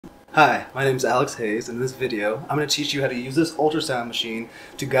Hi, my name is Alex Hayes, and in this video, I'm going to teach you how to use this ultrasound machine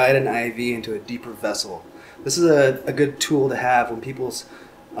to guide an IV into a deeper vessel. This is a good tool to have when people's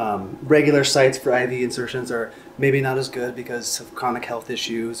regular sites for IV insertions are maybe not as good because of chronic health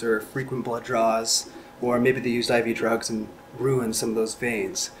issues or frequent blood draws, or maybe they used IV drugs and ruined some of those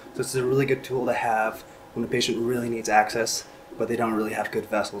veins. So it's a really good tool to have when a patient really needs access, but they don't really have good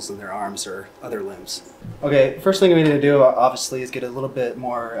vessels in their arms or other limbs. Okay, first thing we need to do obviously is get a little bit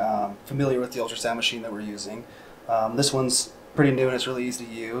more familiar with the ultrasound machine that we're using. This one's pretty new and it's really easy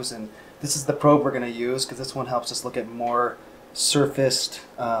to use, and this is the probe we're going to use because this one helps us look at more surfaced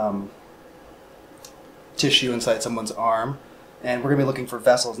tissue inside someone's arm, and we're going to be looking for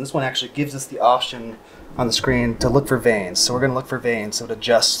vessels, and this one actually gives us the option on the screen to look for veins. So we're going to look for veins, so it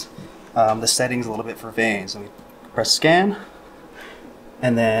adjusts the settings a little bit for veins. And we press scan.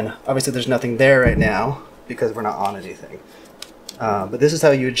 And then, obviously there's nothing there right now because we're not on anything. But this is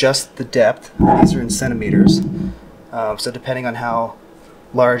how you adjust the depth. These are in centimeters. So depending on how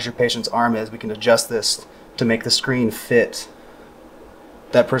large your patient's arm is, we can adjust this to make the screen fit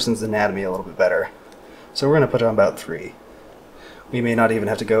that person's anatomy a little bit better. So we're going to put it on about 3. We may not even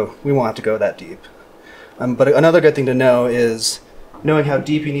have to go, we won't have to go that deep. But another good thing to know is knowing how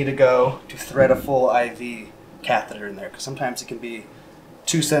deep you need to go to thread a full IV catheter in there, because sometimes it can be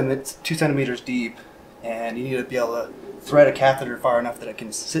 2 centimeters deep, and you need to be able to thread a catheter far enough that it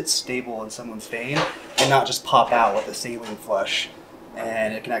can sit stable in someone's vein and not just pop out with a saline flush,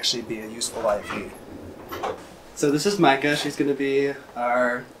 and it can actually be a useful IV. So this is Micah. She's going to be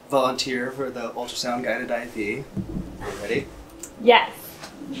our volunteer for the ultrasound guided IV. Are you ready? Yes.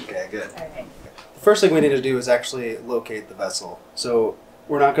 Okay, good. All right. The first thing we need to do is actually locate the vessel. So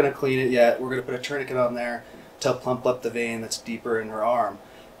we're not going to clean it yet. We're going to put a tourniquet on there to help plump up the vein that's deeper in her arm,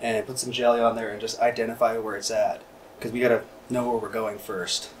 and put some jelly on there and just identify where it's at, because we got to know where we're going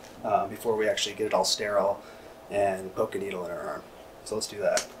first before we actually get it all sterile and poke a needle in her arm. So let's do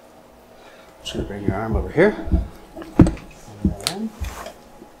that. I'm just going to bring your arm over here, and then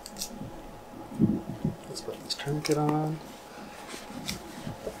let's put this tourniquet on.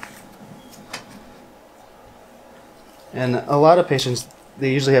 And a lot of patients,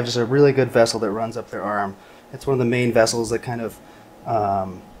 they usually have just a really good vessel that runs up their arm. It's one of the main vessels that kind of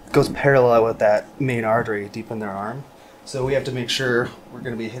goes parallel with that main artery deep in their arm. So we have to make sure we're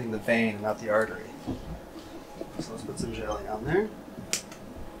going to be hitting the vein and not the artery. So let's put some jelly on there.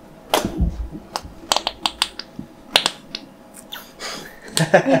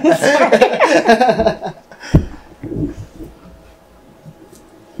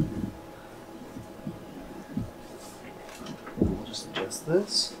 We'll just adjust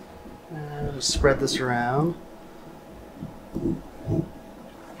this and spread this around. And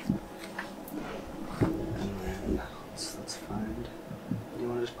then let's find. Do you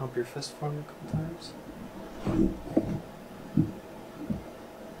want to just pump your fist for me a couple times?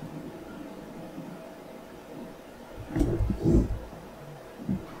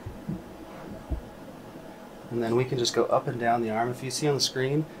 And then we can just go up and down the arm. If you see on the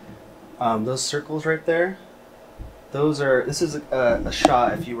screen, those circles right there, this is a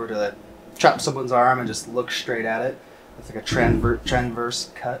shot if you were to chop someone's arm and just look straight at it. It's like a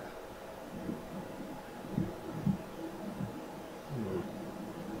transverse cut.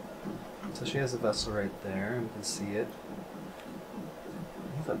 So she has a vessel right there, and you can see it.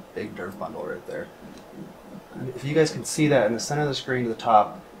 There's a big nerve bundle right there. And if you guys can see that in the center of the screen to the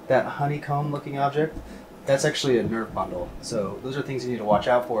top, that honeycomb looking object, that's actually a nerve bundle. So those are things you need to watch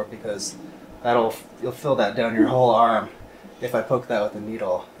out for, because you'll feel that down your whole arm if I poke that with a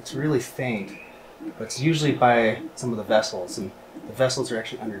needle. It's really faint, but it's usually by some of the vessels, and the vessels are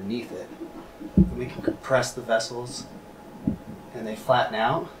actually underneath it. And we can compress the vessels and they flatten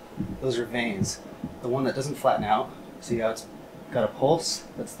out. Those are veins. The one that doesn't flatten out, see how it's got a pulse?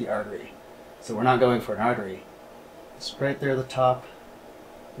 That's the artery. So we're not going for an artery. It's right there at the top.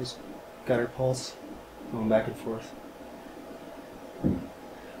 Just got our pulse going back and forth.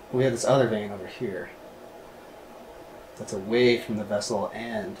 We have this other vein over here that's away from the vessel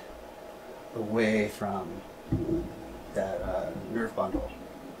and away from that nerve bundle.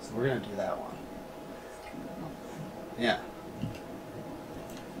 So we're going to do that one. Yeah.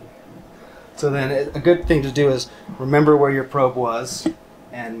 So then a good thing to do is remember where your probe was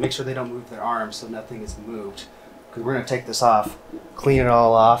and make sure they don't move their arms so nothing is moved. Because we're going to take this off, clean it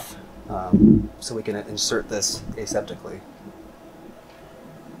all off, so we can insert this aseptically.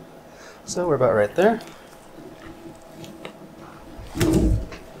 So we're about right there.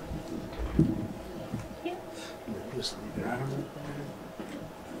 Just leave your arm right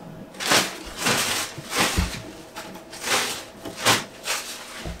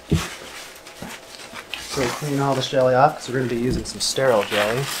there. So clean all this jelly off because we're going to be using some sterile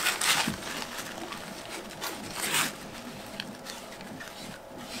jelly.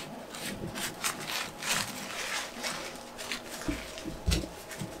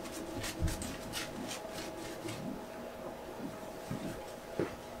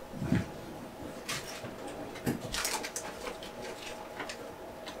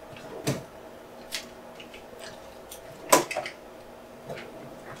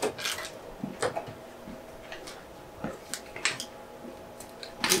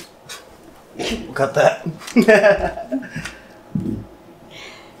 We'll cut that.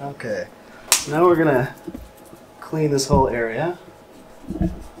 Okay, so now we're gonna clean this whole area.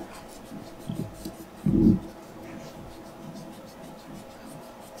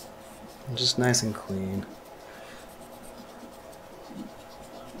 Just nice and clean.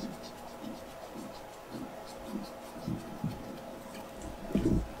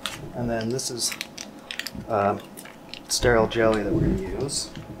 And then this is sterile jelly that we're going to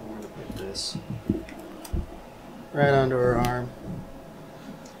use. We're going to put this right onto our arm.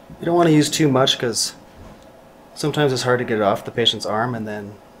 You don't want to use too much because sometimes it's hard to get it off the patient's arm, and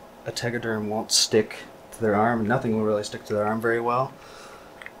then a tegaderm won't stick to their arm. Nothing will really stick to their arm very well.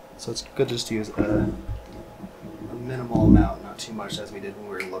 So it's good just to use a minimal amount, not too much as we did when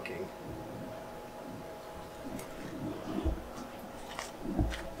we were looking.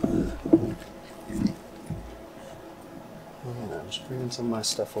 I'm just bringing some of my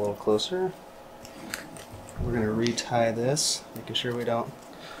stuff a little closer. We're going to retie this, making sure we don't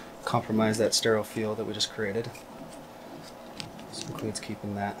compromise that sterile field that we just created. This includes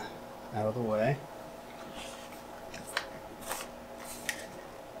keeping that out of the way.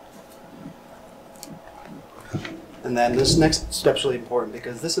 And then this next step's really important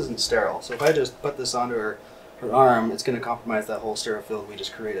because this isn't sterile. So if I just put this onto her arm, it's going to compromise that whole sterile field we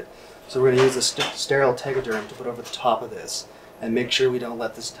just created. So we're going to use the sterile tegaderm to put over the top of this and make sure we don't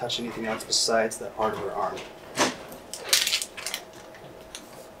let this touch anything else besides that part of her arm.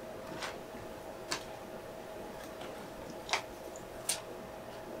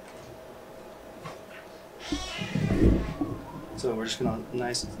 So we're just going to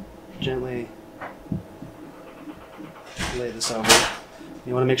nice, gently lay this over.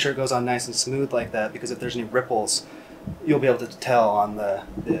 You want to make sure it goes on nice and smooth like that, because if there's any ripples, you'll be able to tell on the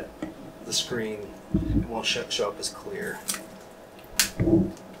screen. It won't show up as clear.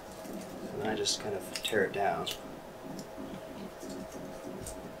 And I just kind of tear it down.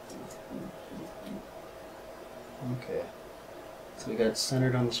 Okay, so we got it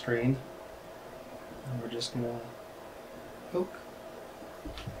centered on the screen, and we're just gonna poke.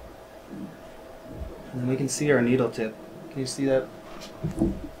 And then we can see our needle tip. Can you see that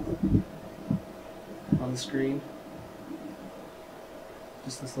on the screen?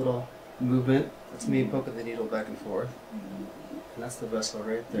 Just this little movement. That's me poking the needle back and forth. And that's the vessel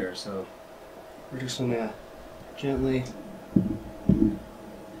right there. So we're just going to gently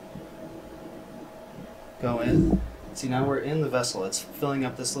go in. See, now we're in the vessel. It's filling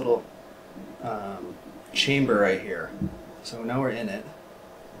up this little chamber right here. So now we're in it.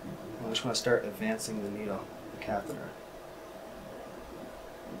 I just want to start advancing the needle, the catheter.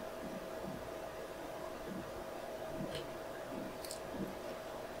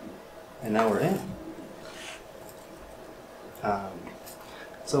 And now we're in.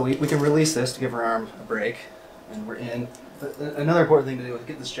 So we can release this to give her arm a break, and we're in. But another important thing to do is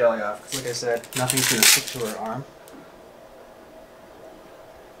get this jelly off, because like I said, nothing's going to stick to her arm.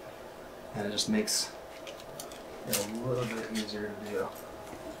 And it just makes it a little bit easier to do.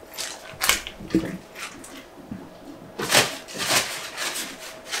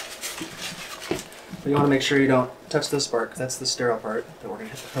 But you want to make sure you don't touch this part, because that's the sterile part that we're going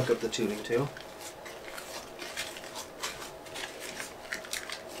to hook up the tubing to.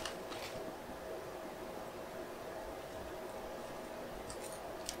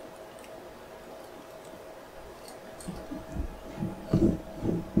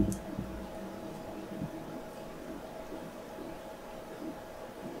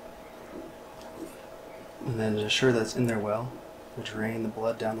 And then to ensure that it's in there well, we'll drain the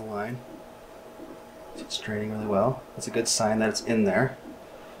blood down the line. So it's draining really well. That's a good sign that it's in there.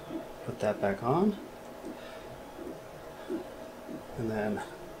 Put that back on. And then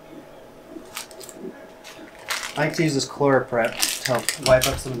I like to use this ChloraPrep to help wipe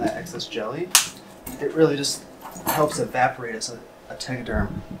up some of that excess jelly. It really just helps evaporate it so a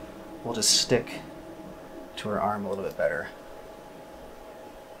tegaderm will just stick to her arm a little bit better.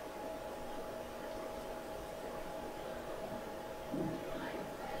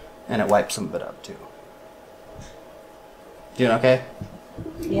 And it wipes some of it up too. Doing okay?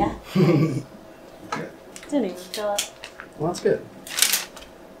 Yeah. Good. Didn't even fill up. Well, that's good.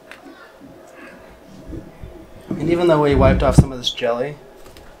 And even though we wiped off some of this jelly,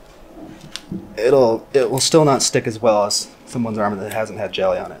 it will still not stick as well as someone's arm that hasn't had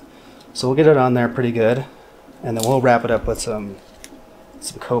jelly on it. So we'll get it on there pretty good, and then we'll wrap it up with some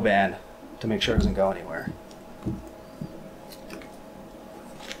Coban to make sure it doesn't go anywhere.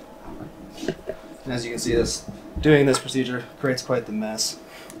 And as you can see, doing this procedure creates quite the mess.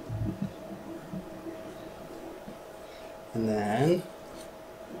 And then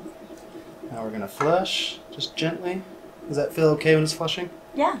now we're going to flush just gently. Does that feel okay when it's flushing?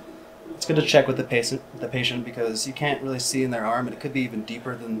 Yeah. It's good to check with the patient because you can't really see in their arm, and it could be even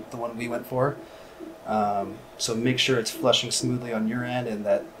deeper than the one we went for. So make sure it's flushing smoothly on your end and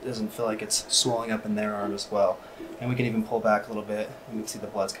that it doesn't feel like it's swelling up in their arm as well. And we can even pull back a little bit and we can see the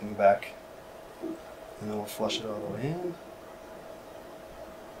blood's coming back. And then we'll flush it all the way in.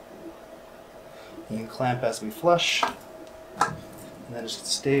 And then clamp as we flush. And then just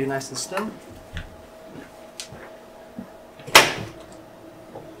stay nice and still.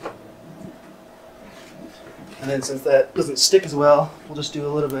 And then since that doesn't stick as well, we'll just do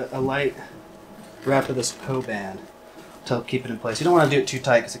a light wrap of this Coban to help keep it in place. You don't want to do it too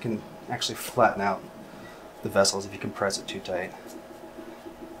tight because it can actually flatten out the vessels if you compress it too tight.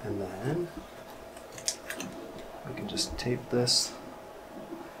 And then we can just tape this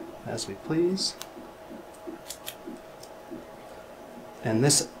as we please. And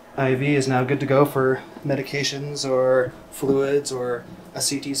this IV is now good to go for medications or fluids or a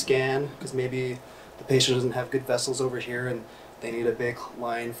CT scan, because maybe the patient doesn't have good vessels over here and they need a big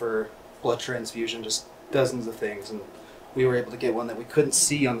line for blood transfusion, just dozens of things. And we were able to get one that we couldn't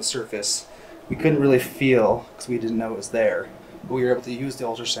see on the surface. We couldn't really feel because we didn't know it was there. But we were able to use the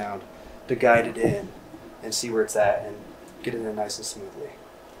ultrasound to guide it in and see where it's at and get it in nice and smoothly.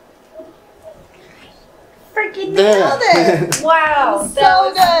 Freaking nailed it! Wow, that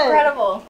was incredible.